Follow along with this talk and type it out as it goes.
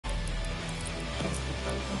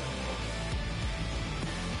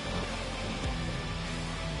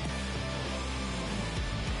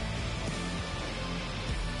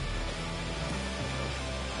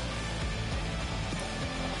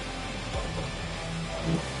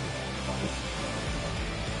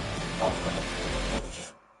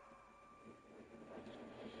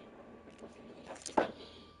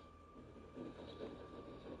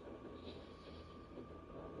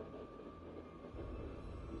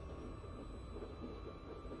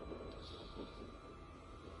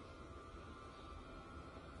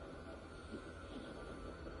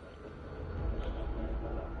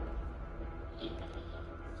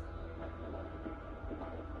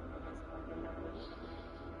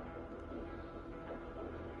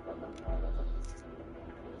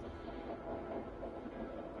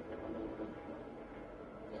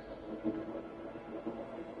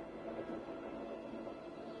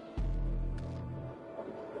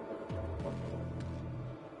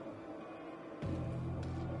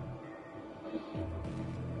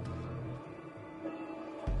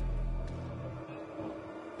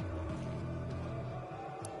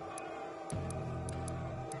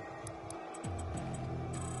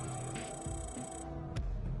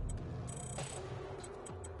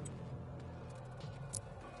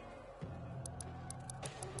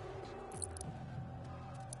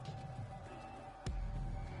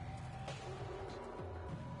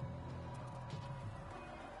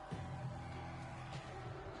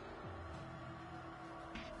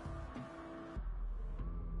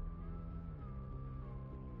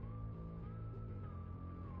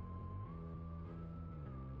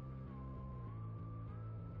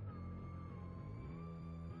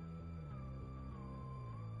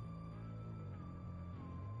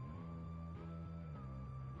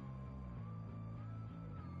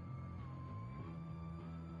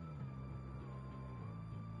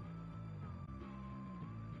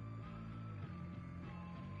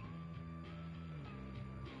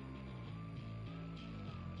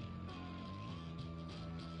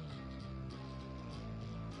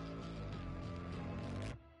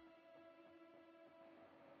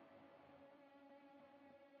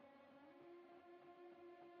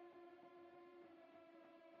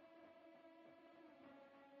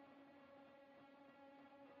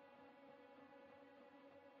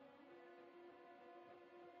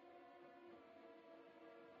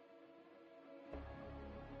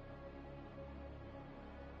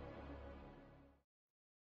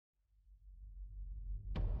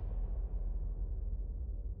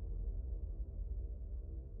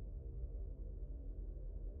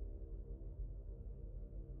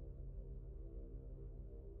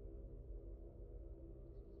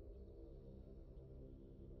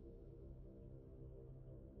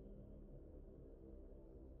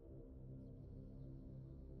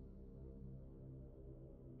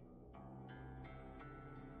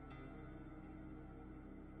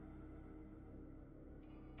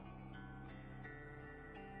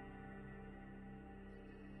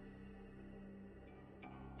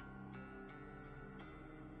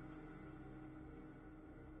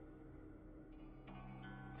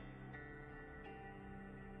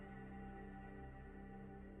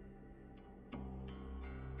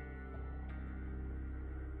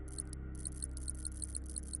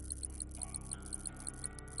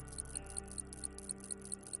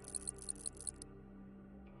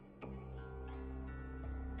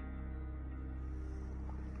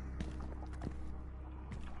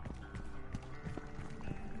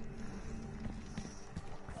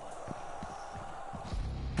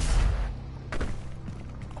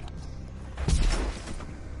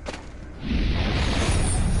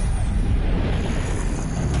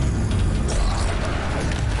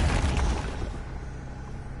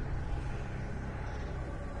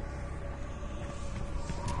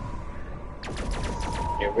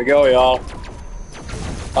Here we go, y'all.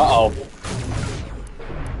 Uh-oh.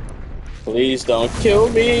 Please don't kill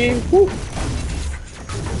me. Woo.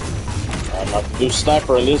 I'm about to do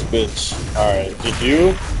sniper in this bitch. Alright, did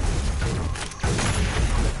you?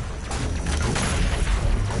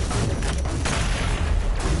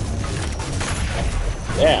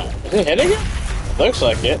 Damn, is it hitting it? Looks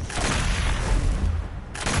like it.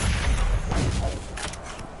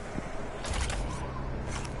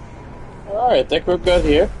 Alright, I think we're good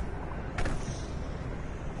here.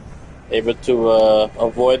 Able to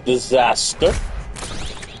avoid disaster.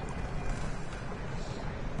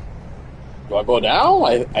 Do I go down?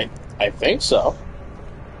 I think so.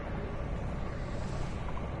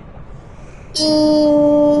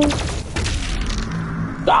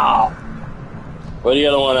 Ah! Where the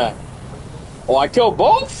other one at? Oh, I killed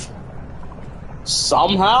both?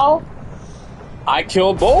 Somehow? I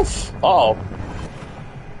killed both? Uh oh.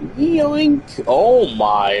 Yoink. Oh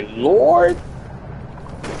my lord.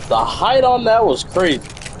 The height on that was crazy.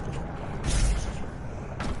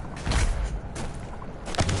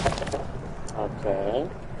 Okay.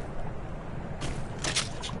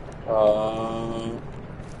 Uh,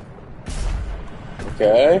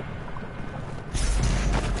 okay.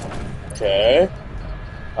 Okay.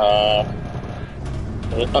 Uh,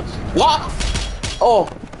 what? Oh,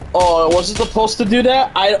 oh, was it supposed to do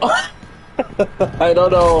that? I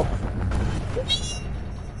don't know.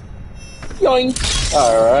 Yoink.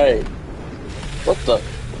 All right. What the?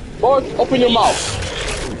 Boy, open your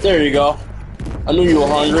mouth. There you go. I knew you were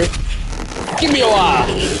hungry. Give me a while.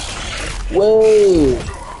 Whoa.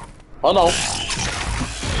 Oh no.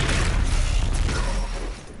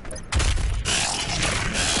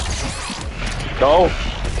 No.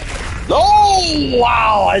 No!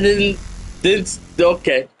 Wow, I didn't,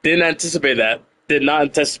 okay. Didn't anticipate that. Did not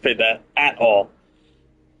anticipate that at all.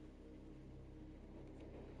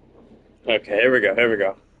 Okay, here we go, here we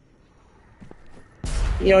go.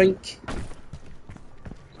 Yoink.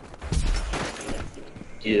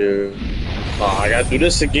 You. Oh, I gotta do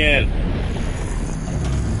this again.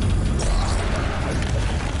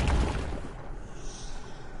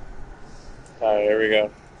 Alright, here we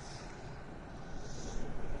go.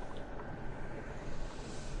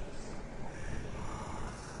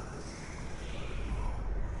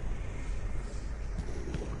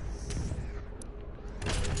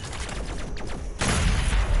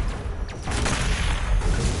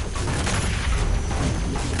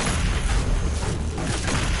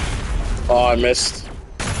 Oh, I missed.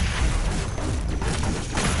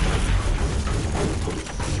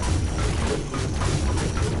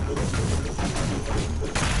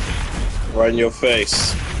 Right in your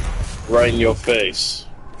face. Right in your face.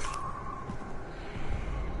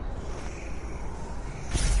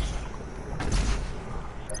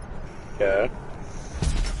 Okay.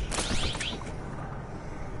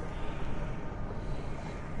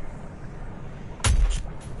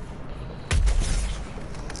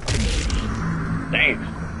 Dang.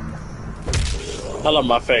 Hell up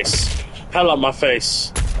my face. Hell up my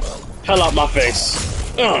face. Hell up my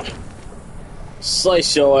face. Ugh.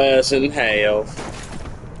 Slice your ass in half.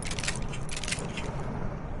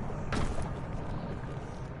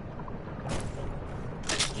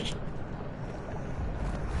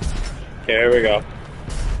 Okay, here we go.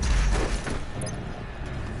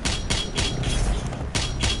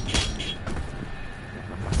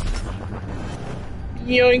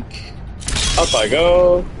 Yoink. Up I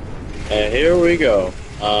go. And here we go.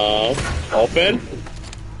 Open.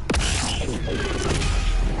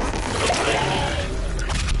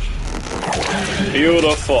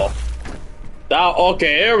 Beautiful. That,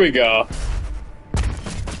 okay, here we go.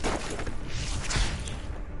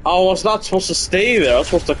 Oh, it's not supposed to stay there. It's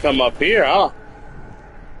supposed to come up here, huh?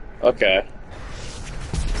 Okay.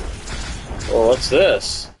 Well, what's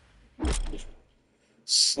this?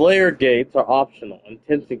 Slayer gates are optional.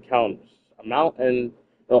 Intense encounters.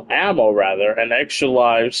 Ammo rather, and extra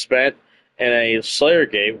lives spent in a Slayer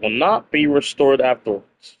gate will not be restored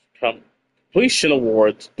afterwards. Completion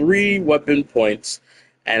awards 3 weapon points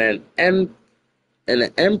and an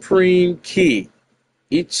Empreme key.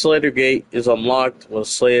 Each Slayer gate is unlocked with a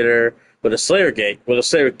Slayer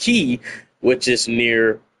key, which is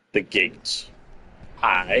near the gates.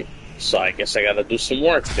 Alright, so I guess I gotta do some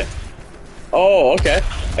work then. Oh, okay.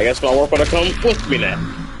 I guess my work ought to come with me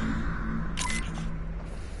now.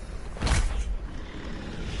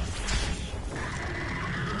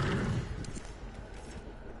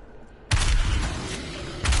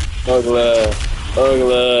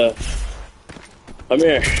 Ugly. Come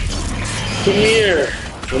here. Come here.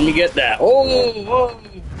 Let me get that. Oh.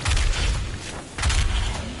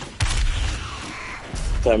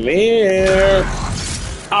 Come here.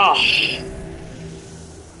 Ah.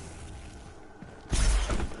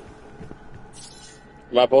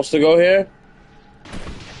 Am I supposed to go here?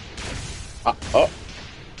 Oh.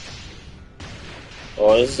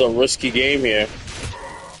 Oh, this is a risky game here.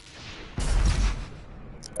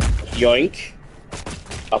 Yoink.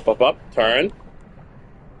 Up, turn.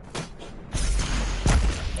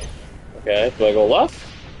 Okay, do I go left?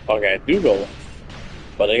 Okay, I do go left.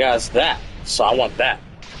 But it has that, so I want that.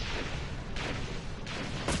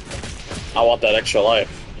 I want that extra life.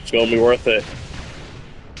 It's gonna be worth it.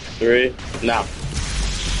 3, now.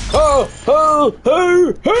 Oh!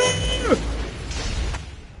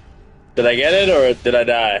 Did I get it, or did I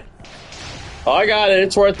die? Oh, I got it.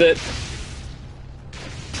 It's worth it.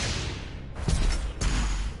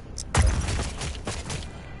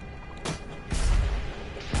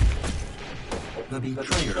 The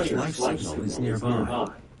betrayer's life signal is nearby.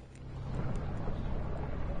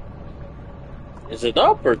 Is it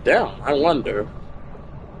up or down? I wonder.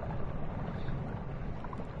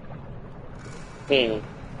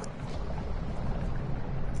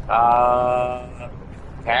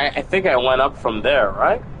 I think I went up from there,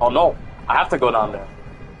 right? Oh no, I have to go down there.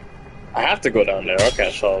 I have to go down there.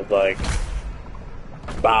 Okay, so like,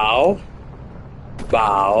 bow,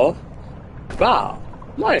 bow, bow.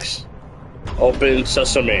 Nice. Open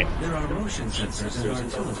sesame. There are motion sensors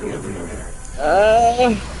and artillery everywhere.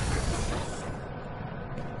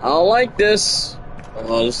 I don't like this.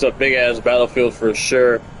 Oh, this is a big ass battlefield for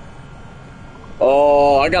sure.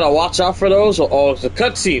 Oh, I gotta watch out for those. Oh, it's a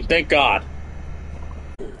cutscene. Thank God.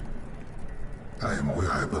 I am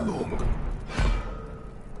where I belong.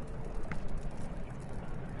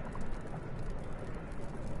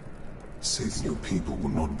 Saving your people will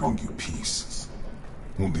not bring you peace.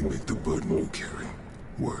 Only make the burden you carry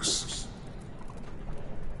worse.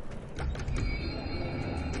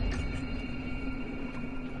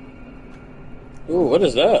 Ooh, what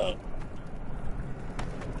is that?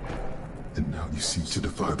 And now you seek to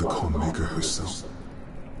defy the Calm Maker herself.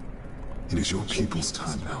 It is your people's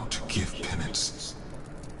time now to give penance.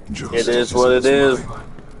 It is what it is.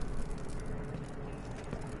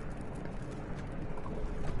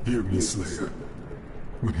 Hear me, Slayer.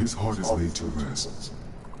 When his heart is laid to rest,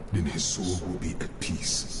 then his soul will be at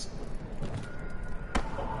peace.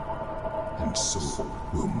 And so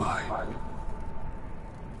will mine.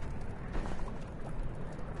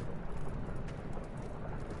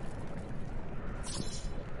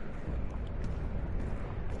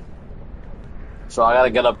 So I gotta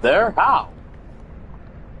get up there? How?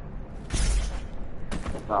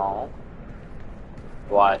 No.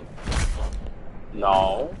 Why?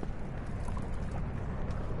 No.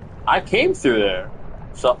 I came through there.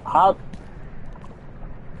 So how?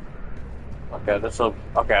 Okay, this will.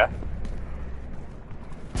 Okay.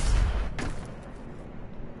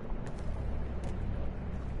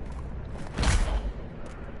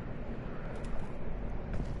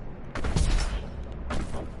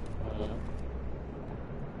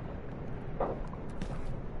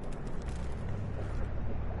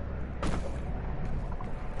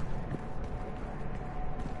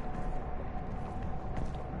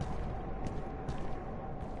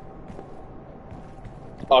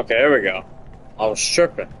 Okay, here we go. I was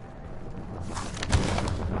tripping.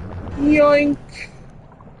 Yoink!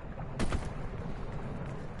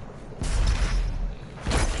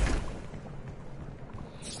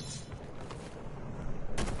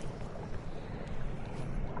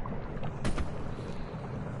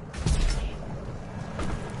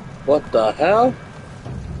 What the hell?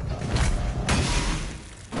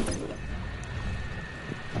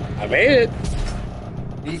 I made it!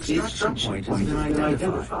 The extraction point has been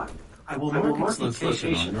identified. I will mark its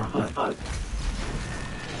location on your HUD.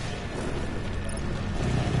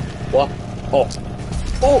 What? Oh.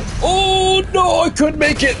 Oh! Oh no! I couldn't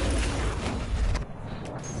make it!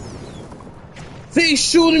 They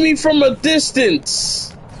shooting me from a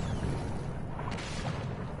distance!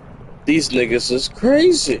 These niggas is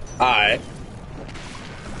crazy. Alright.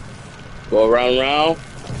 Go around, round.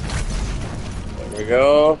 There we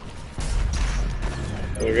go.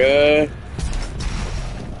 Okay.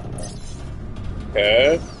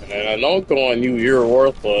 Okay. And then I don't go on you, you're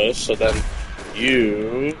worthless. So then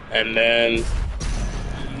you, and then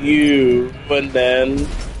you, and then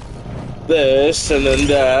this, and then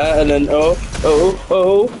that, and then oh.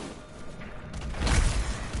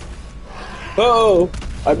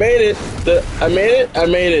 I made it. I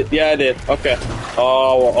made it. Yeah, I did. Okay.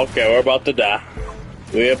 Oh, well, okay. We're about to die.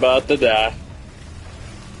 We're about to die.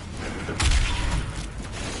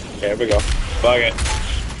 Okay, here we go. Fuck it.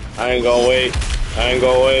 I ain't gonna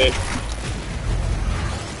wait.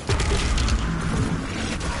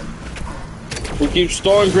 Who keeps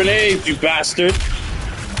throwing grenades, you bastard?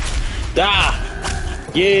 Da!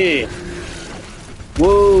 Yeah!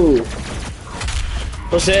 Whoa!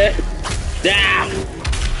 What's that? Da!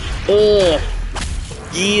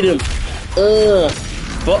 Get him!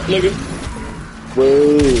 Fuck, nigga!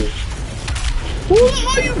 Whoa! Who the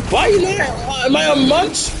hell are you biting at? Am I a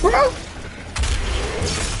munch, bro?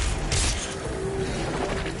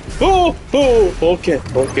 Oh, okay,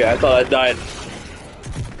 I thought I died.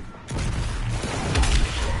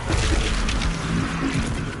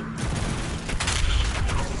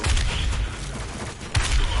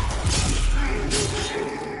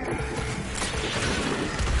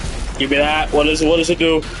 Give me that. What does it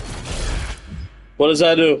do? What does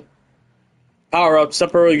that do? Power up.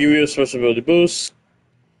 Separately give you a special ability boost.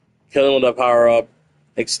 Killing with that power up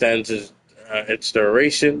extends its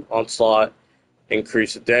duration. Onslaught.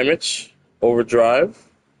 Increase the damage. Overdrive.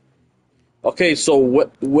 Okay, so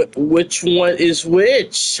which one is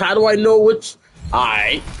which? How do I know which?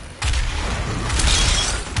 Alright.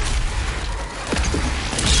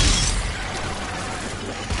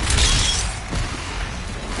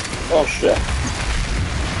 Oh shit.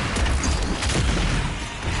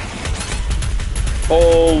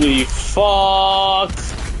 Holy fuck.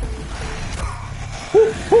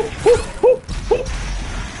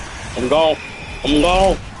 I'm gone. I'm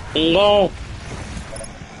gone. I'm gone.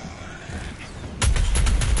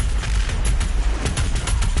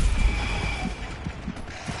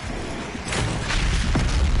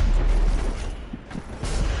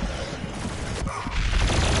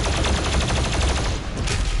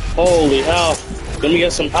 Holy hell. Let me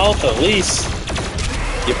get some health at least.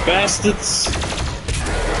 You bastards.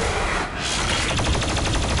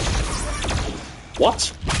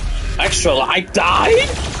 What? Extra, I died?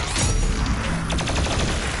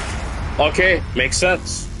 Okay, makes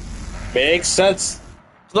sense. Makes sense.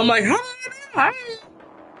 So I'm like, how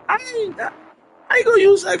you gonna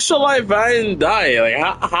use extra life if I didn't die? Like,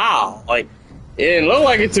 how? Like, it didn't look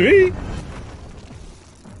like it to me.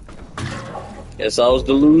 Guess I was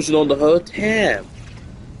delusional the whole time.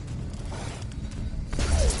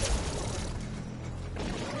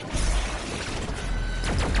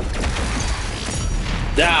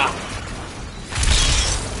 Die.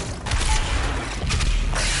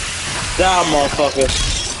 Die, motherfucker.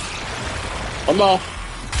 Come on.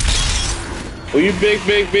 Will you big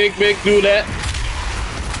do that?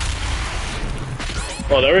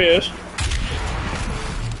 Oh, there he is.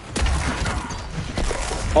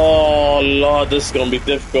 Oh, Lord, this is gonna be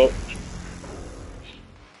difficult.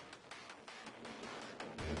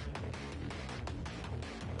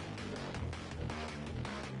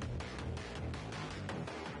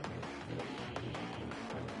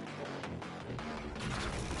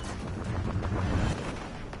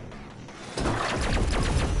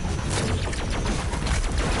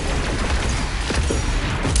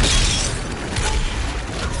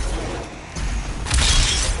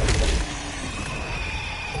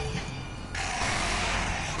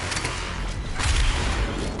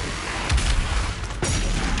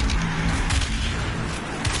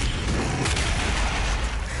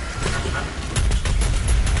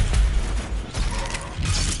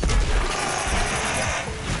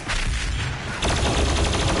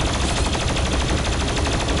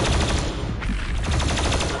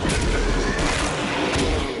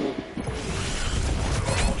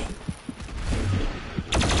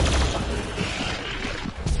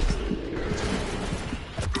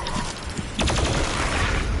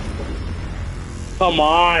 Come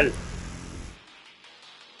on.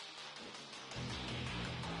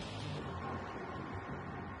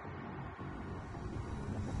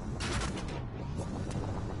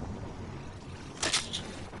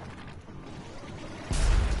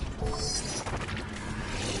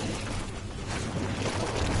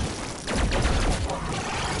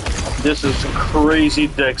 This is crazy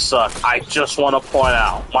dick suck. I just want to point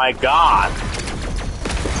out. My God.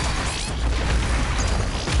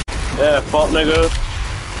 Yeah, fuck nigga.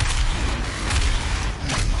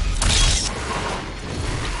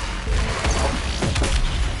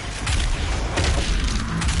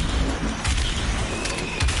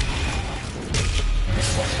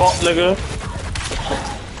 Fuck nigga.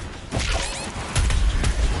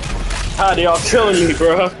 How y'all killing me,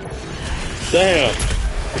 bro? Damn.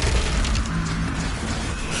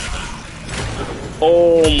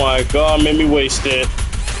 Oh my God, made me waste it.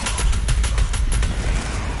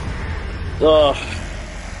 Ugh.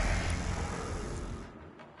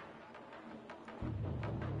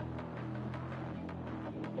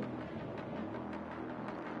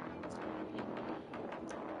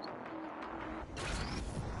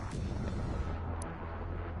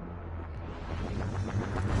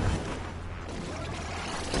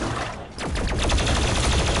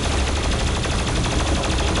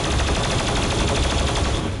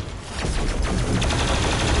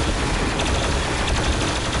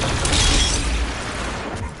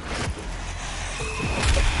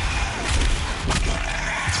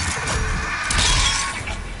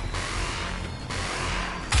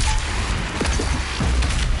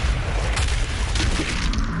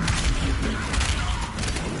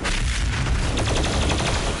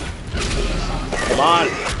 Come on.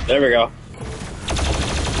 There we go.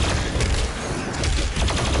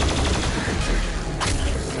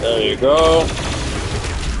 There you go.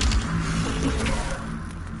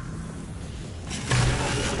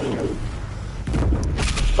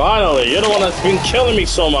 Finally, you're the one that's been killing me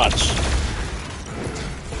so much.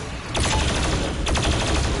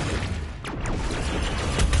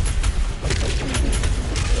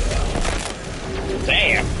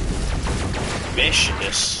 Damn.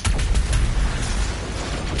 Vicious.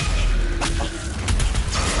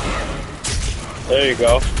 There you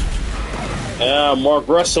go. Yeah, more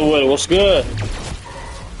aggressive with it. What's good?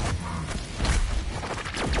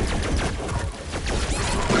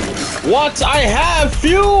 What? I have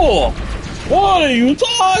fuel! What are you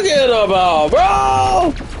talking about,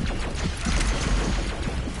 bro?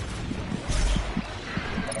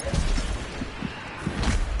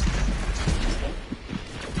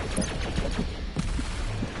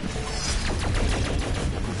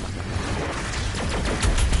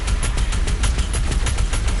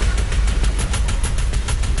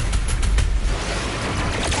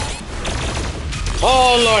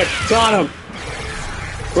 Oh Lord, got him!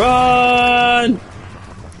 Run!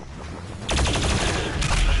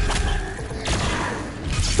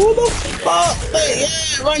 Who the fuck? Hey,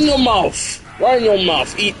 yeah, run your mouth. Run your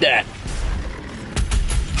mouth. Eat that.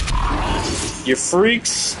 You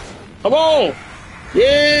freaks. Come on.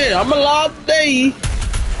 Yeah, I'm alive today.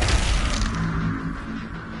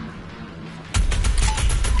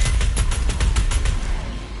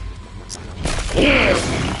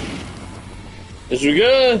 Is we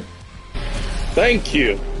good? Thank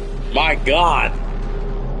you. My God.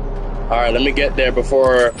 Alright, let me get there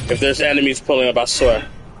before, if there's enemies pulling up, I swear.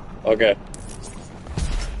 Okay.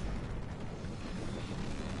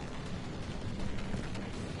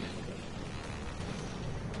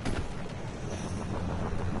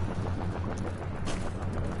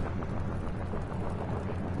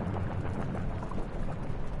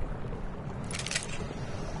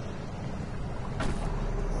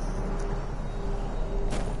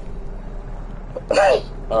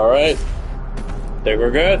 Alright. Think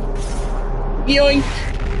we're good? Yoink!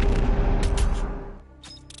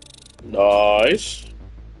 Nice.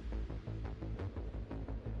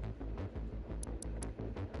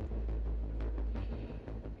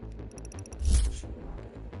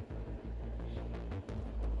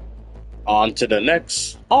 On to the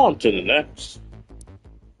next. On to the next.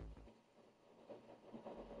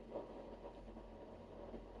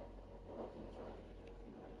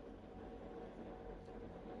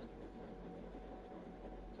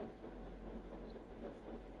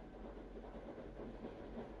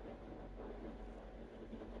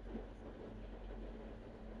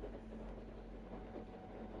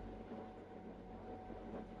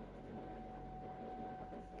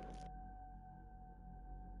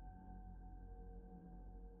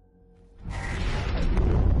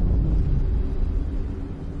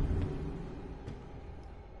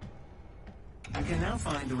 You can now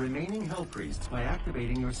find the remaining Hell Priests by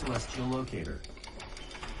activating your Celestial Locator.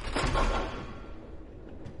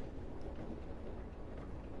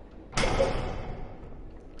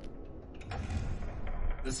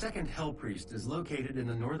 The second Hell Priest is located in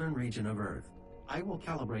the northern region of Earth. I will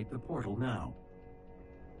calibrate the portal now.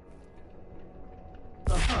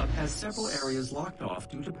 The hub has several areas locked off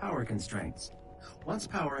due to power constraints. Once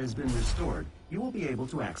power has been restored, you will be able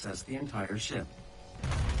to access the entire ship.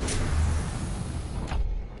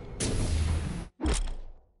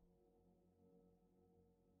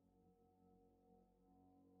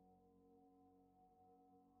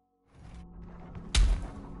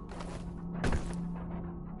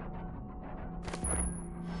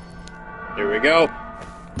 Here we go.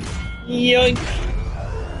 Yoink.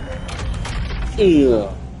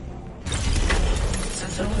 Ugh.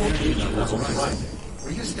 Sentinel energy levels rising.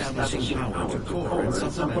 Re-establishing power to core and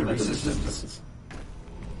supplementary systems.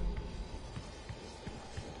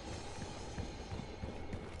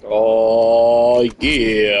 Oh,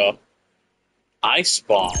 yeah. Ice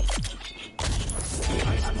bomb.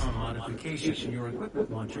 Ice bomb modification in your equipment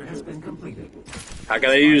launcher has been completed. How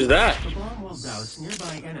can I use that? The bomb will douse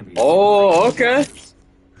nearby enemies. Oh, okay.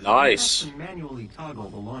 You Nice. can manually toggle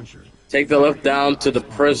the launcher. Take the lift down to the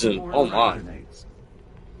prison. Oh my.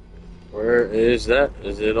 Where is that?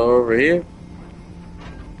 Is it over here?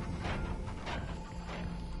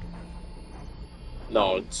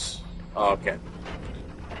 No, it's... Oh, okay.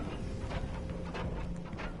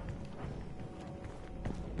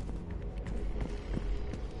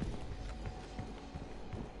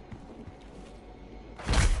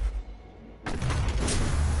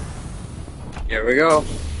 Here we go.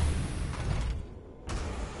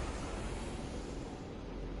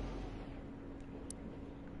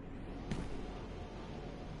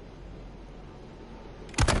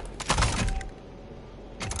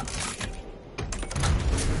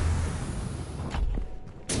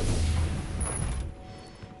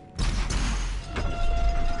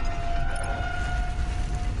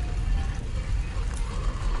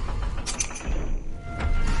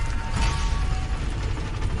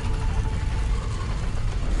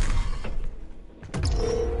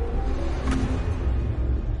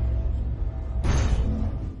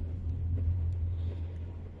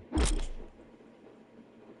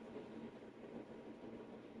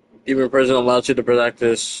 Demon prison allows you to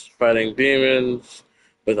practice fighting demons.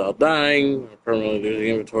 without dying, permanently losing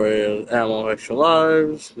inventory of ammo, extra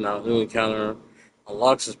lives. Now, new encounter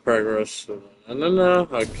unlocks his progress. No.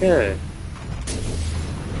 Okay.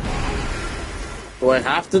 Do I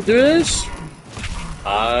have to do this?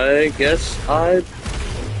 I guess I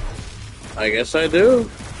do.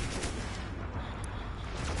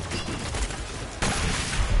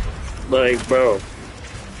 Like, bro,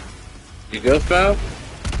 you good, fam?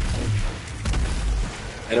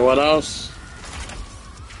 Anyone else?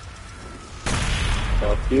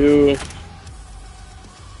 Fuck you.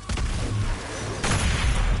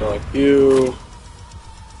 Fuck you.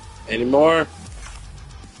 Any more?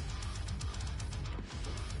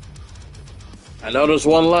 I know there's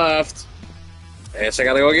one left. I guess I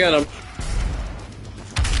gotta go get him.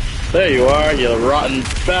 There you are, you rotten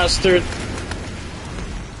bastard.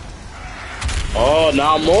 Oh,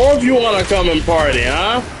 now more of you wanna come and party,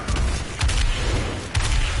 huh?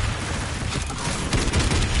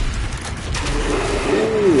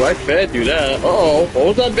 Ooh, I fed you that. Uh-oh, what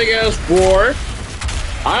was that big ass roar?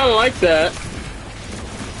 I don't like that.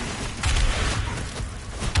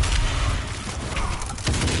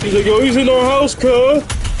 He's like, yo, he's in our house, cuz.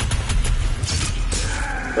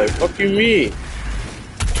 Like, fuck you, me.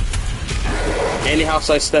 Any house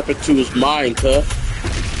I step into is mine, cuz.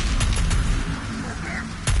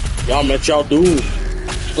 Y'all met y'all do.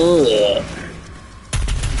 Ugh.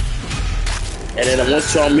 And then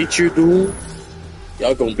once y'all meet you, dude,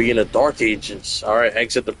 y'all gonna be in the dark ages. Alright,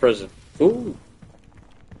 exit the prison. Ooh.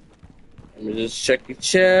 Let me just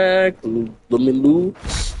check. Let me loot.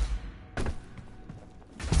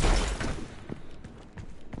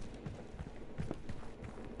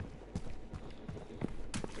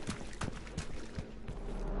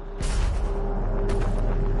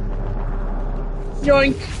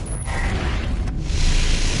 Yoink.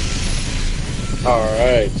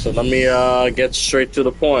 Alright, so let me get straight to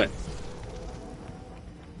the point.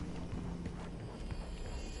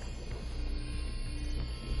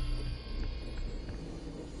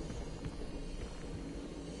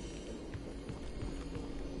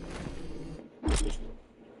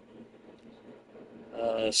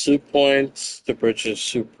 Suit points to purchase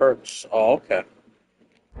suit perks. Oh, okay.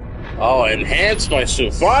 Oh, enhance my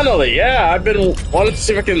suit. Finally, yeah, I've been wanting to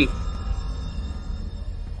see if I can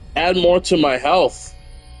add more to my health.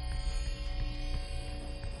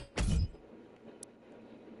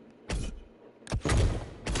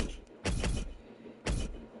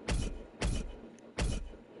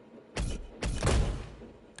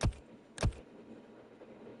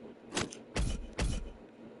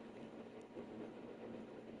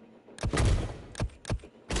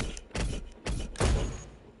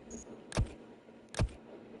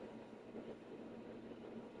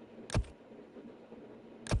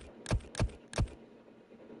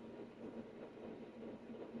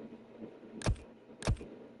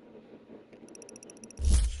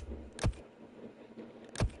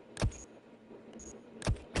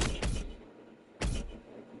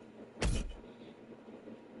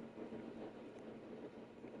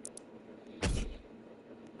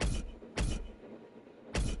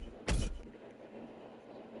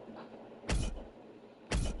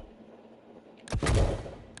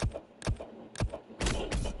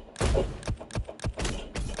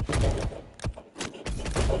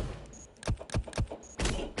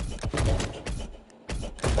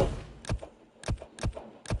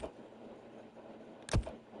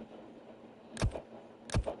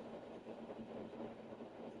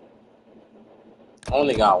 I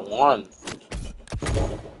only got one.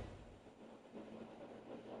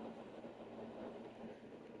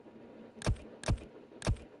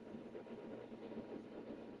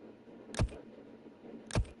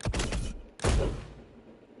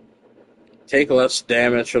 Take less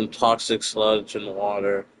damage from toxic sludge in the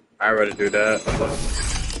water. I already do that.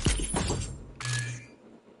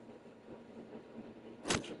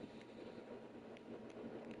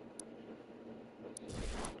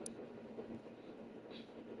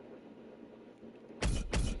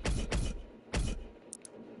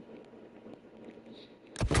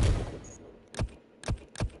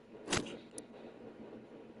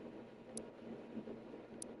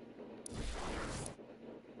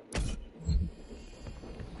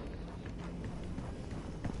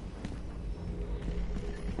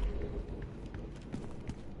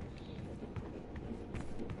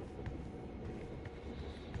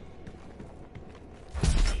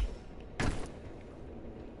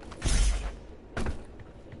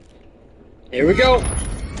 Here we go.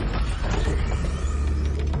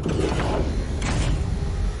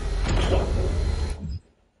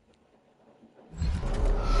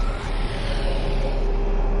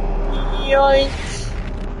 Yoink.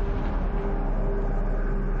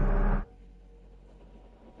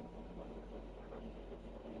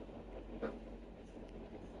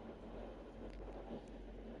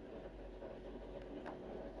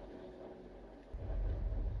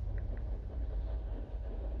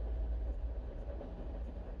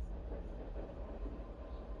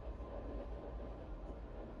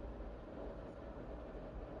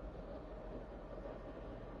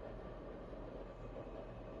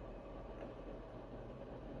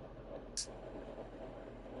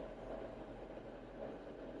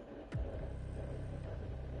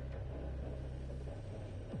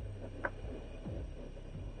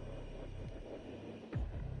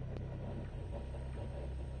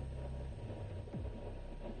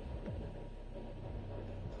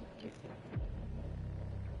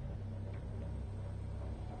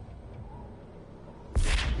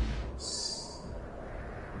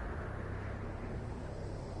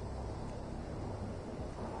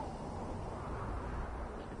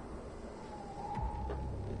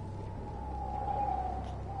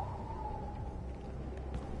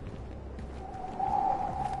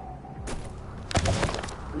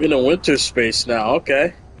 In a winter space now,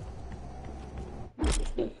 okay.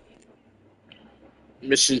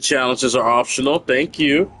 Mission challenges are optional, thank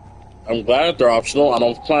you. I'm glad that they're optional. I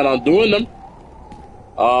don't plan on doing them.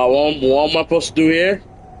 What am I supposed to do here?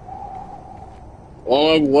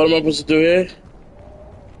 What am I supposed to do here?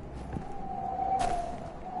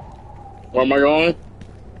 Where am I going?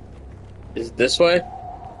 Is it this way?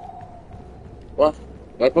 What?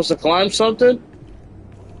 Am I supposed to climb something?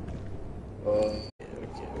 Okay.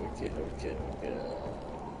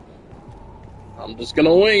 I'm just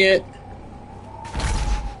gonna wing it.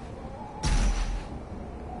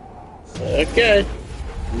 Okay.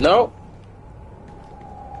 Nope.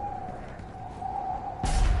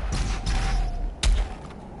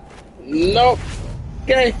 Nope.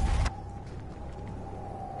 Okay.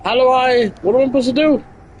 What am I supposed to do?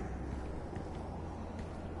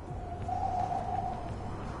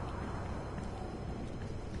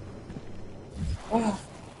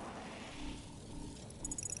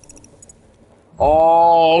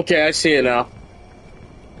 Oh, okay, I see it now.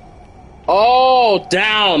 Oh,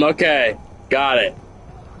 down, okay. Got it.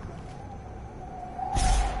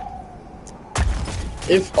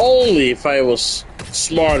 If I was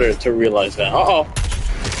smarter to realize that. Uh-oh.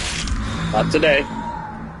 Not today.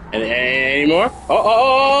 Any more?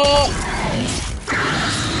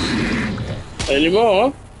 Any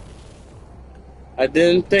more? I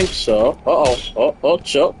didn't think so.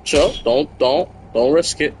 Chill. Don't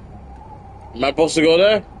risk it. Am I supposed to go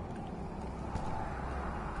there?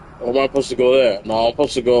 Or am I supposed to go there? No, I'm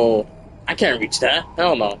supposed to go... I can't reach that.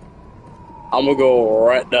 Hell no. I'm gonna go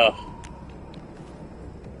right there.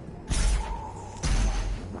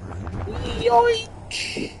 Yoink!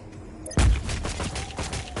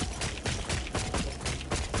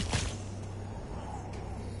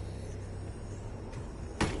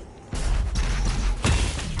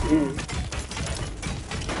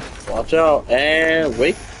 Watch out. And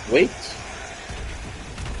wait.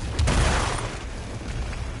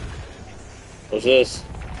 What's this?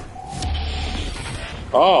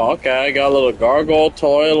 Oh, okay. I got a little gargoyle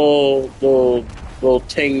toy, little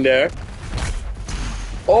ting there.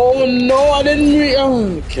 Oh no, I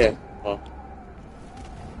didn't okay. Oh.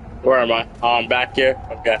 Where am I? Oh, I'm back here.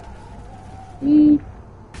 Okay.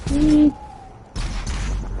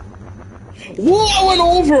 Whoa! I went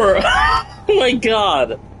over. Oh my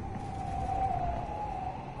god.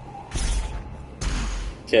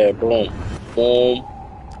 Okay, boom.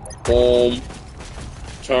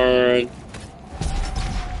 Turn.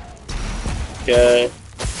 Okay.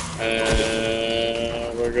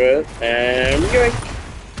 And we're good. And we're good.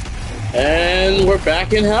 And we're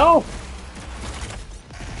back in hell.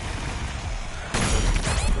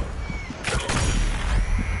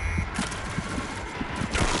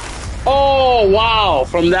 Oh, wow.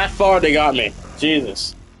 From that far, they got me.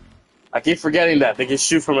 Jesus. I keep forgetting that. They can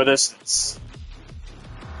shoot from a distance.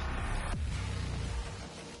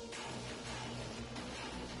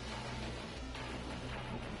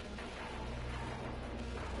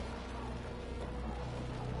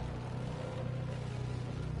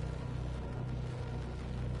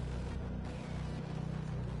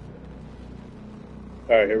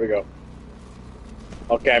 Alright, here we go.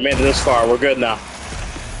 Okay, I made it this far. We're good now.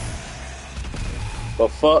 But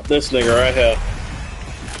fuck this nigga right here.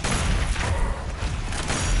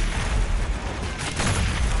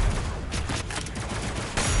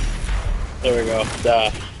 There we go.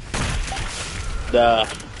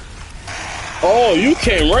 Oh, you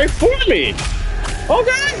came right for me.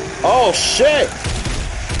 Okay. Oh, shit.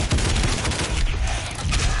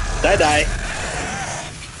 Die.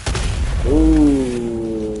 Ooh.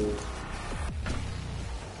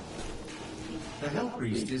 The Hell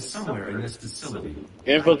Priest is somewhere in this facility.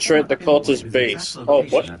 Infiltrate the cultist base. Oh,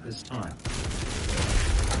 what? At this time.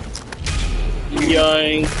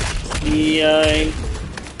 Yoink.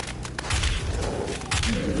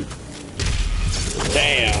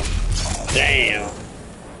 Damn.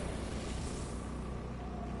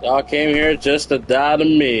 Y'all came here just to die to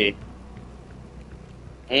me.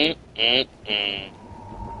 Where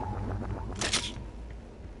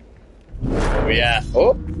we at?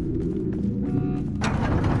 Oh.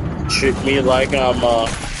 Treat me like I'm,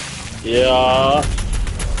 yeah.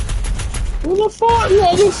 Who the fuck? You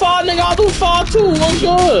wanna do fire, nigga? I'll do fire too. What's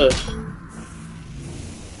good?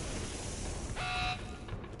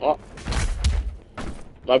 Oh.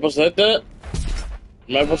 Am I supposed to hit that?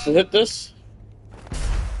 Am I supposed to hit this?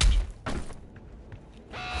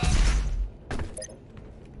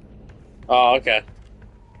 Oh, okay.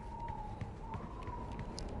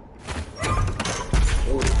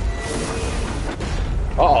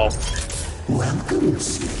 Uh-oh. Welcome,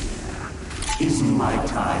 Is my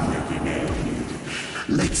time at an end?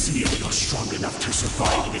 Let's see if you're strong enough to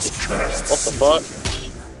survive this cursed What the fuck?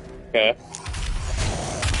 Okay.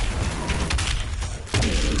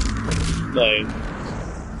 Like.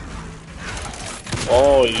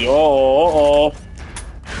 Oh, yo,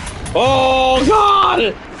 oh,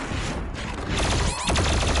 God!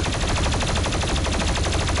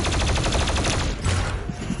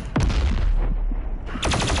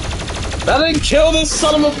 That didn't kill this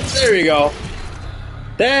son of a. There you go.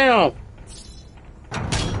 Damn.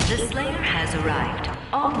 The Slayer has arrived.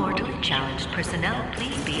 All mortally challenged personnel,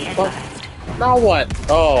 please be advised. Now what?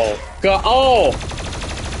 Oh, God. Oh!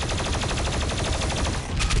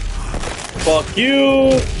 Fuck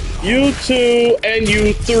you, you two, and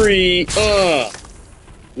you three.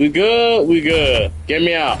 We good? We good. Get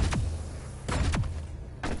me out.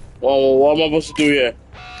 Well, what am I supposed to do here?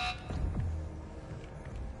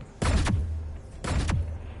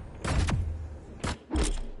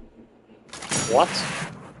 What?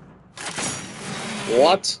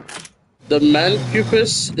 What? The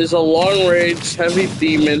Mancupus is a long-range heavy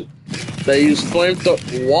demon that uses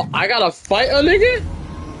flamethrower. What? I gotta fight a nigga?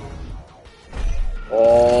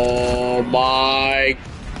 Oh my.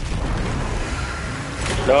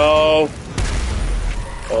 No.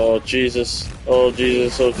 Oh Jesus. Oh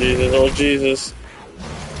Jesus. Oh Jesus. Oh Jesus.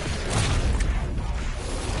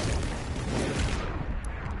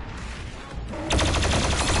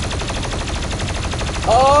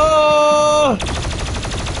 Oh!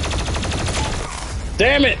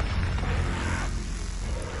 Damn it!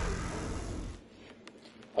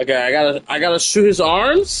 Okay, I gotta shoot his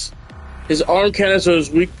arms. His arm cannons are his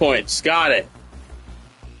weak points. Got it.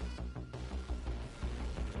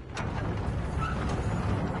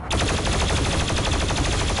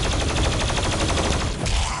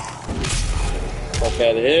 Fuck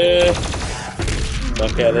out of here.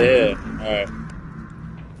 Fuck out of here. Alright.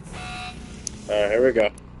 Alright, here we go.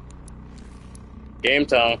 Game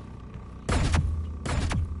time.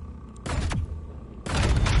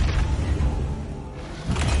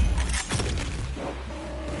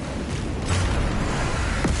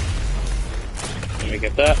 Let me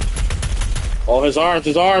get that. Oh, his arms,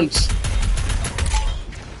 his arms.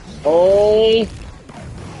 Oh.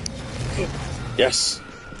 Yes.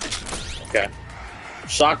 Okay.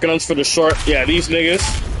 Shotguns for the short. Yeah, these niggas.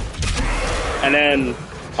 And then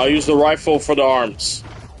I'll use the rifle for the arms.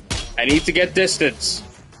 I need to get distance.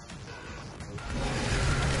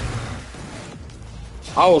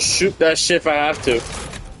 I will shoot that shit if I have to.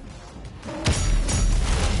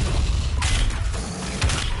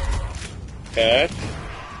 Okay.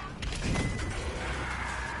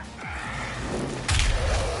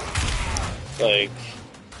 Like,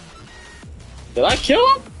 did I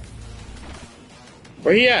kill him?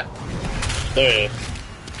 Where he at? There he is.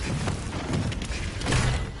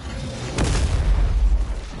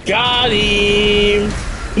 Got him!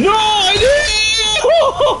 No, I didn't!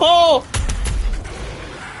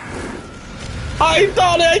 I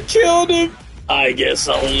thought I killed him. I guess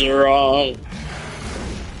I was wrong.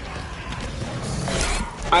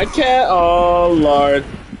 I can't. Oh Lord,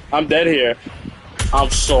 I'm dead here. I'm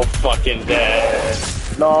so fucking dead.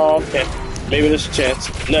 No, okay. Maybe there's a chance.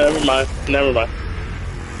 No, never mind. Never mind.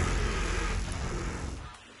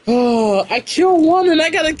 Oh, I killed one and I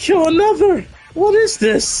gotta kill another. What is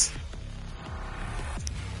this?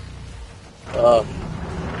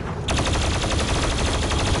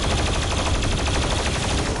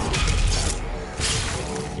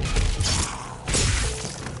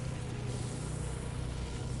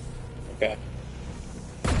 Okay.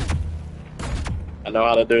 I know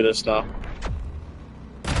how to do this now.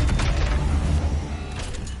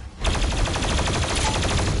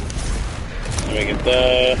 Let me get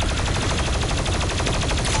that.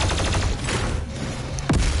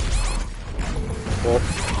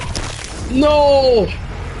 No!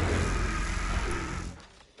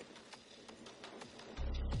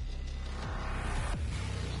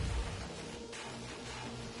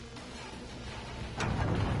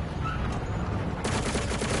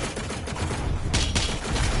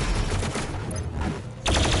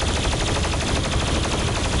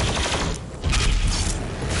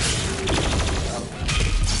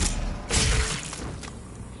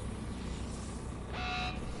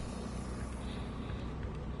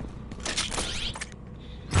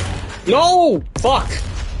 No! Fuck!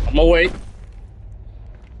 I'm gonna wait.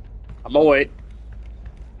 I'm gonna wait.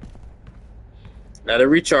 Let it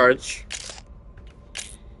recharge.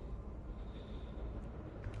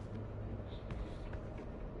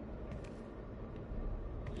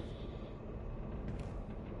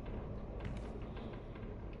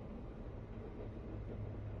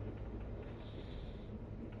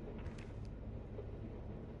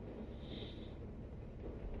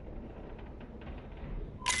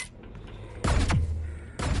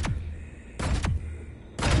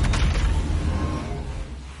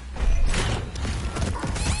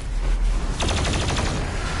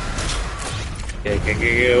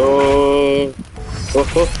 Oh,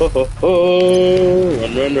 oh, oh, oh, oh, oh.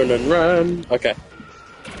 Run, run, run, run, run. Okay.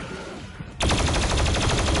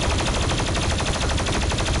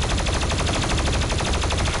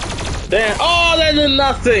 Damn. Oh, that did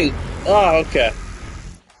nothing. Oh, okay.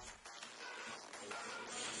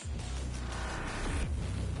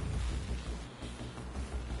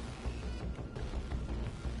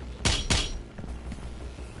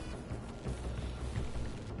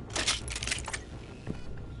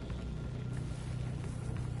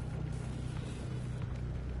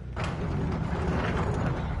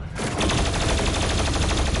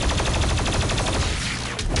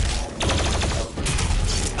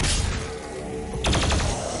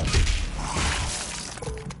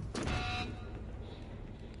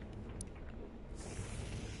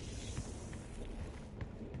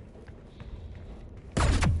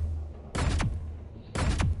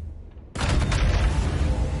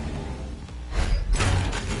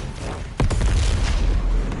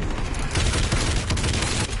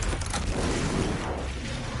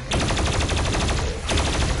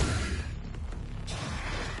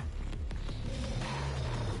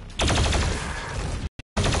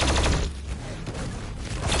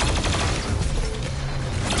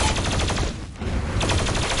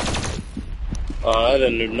 Oh, I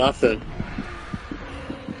didn't do nothing.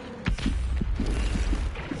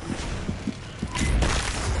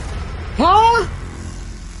 Huh?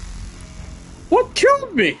 What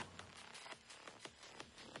killed me?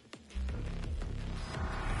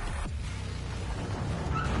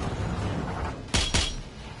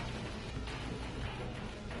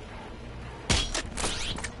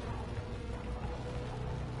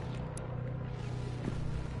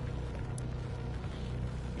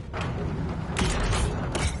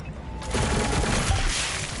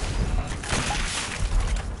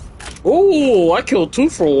 Ooh, I killed 2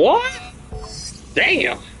 for 1?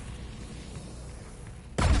 Damn.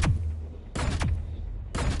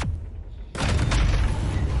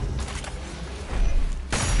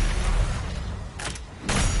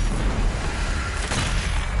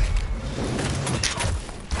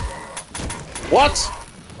 What?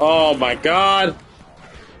 Oh my god.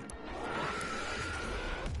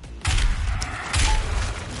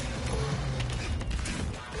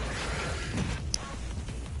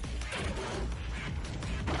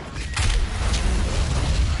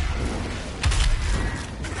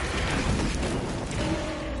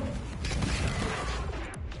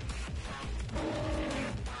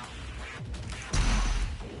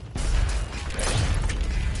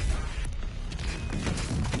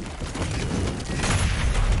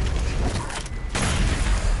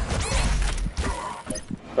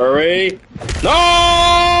 Hurry.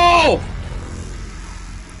 No!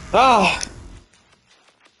 Ah.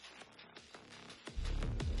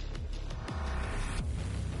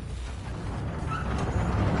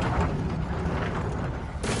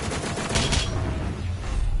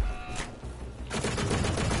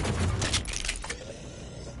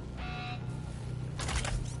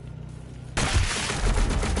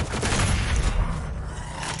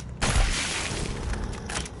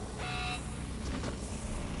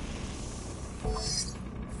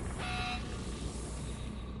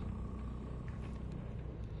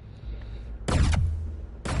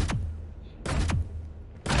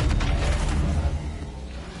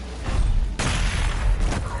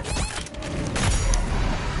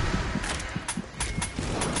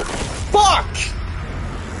 Fuck!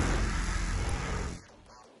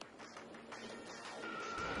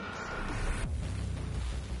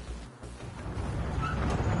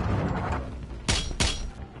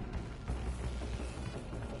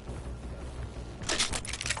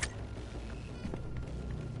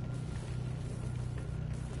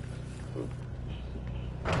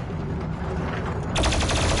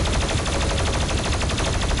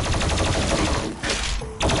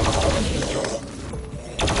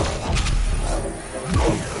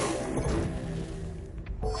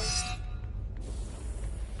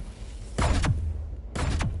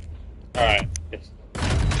 Alright.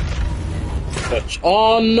 Touch.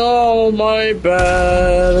 Oh no, my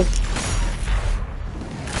bad.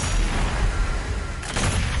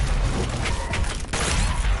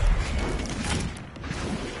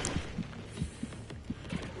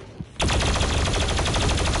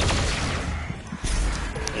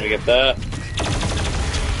 Let me get that.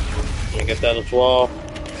 Let me get that as well.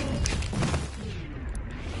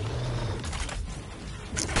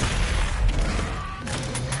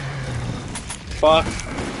 Fuck.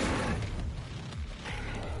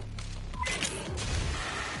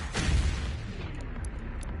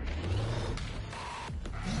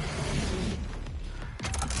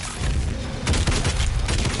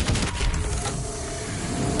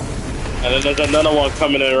 And then there's another one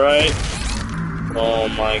coming in, right? Oh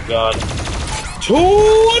my god. Two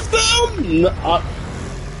of them?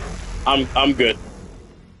 I'm good.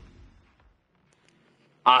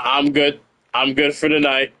 I'm good. I'm good for the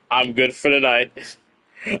night. I'm good for the night.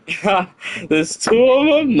 There's two of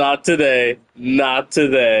them? Not today. Not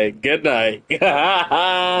today. Good night.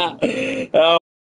 Oh,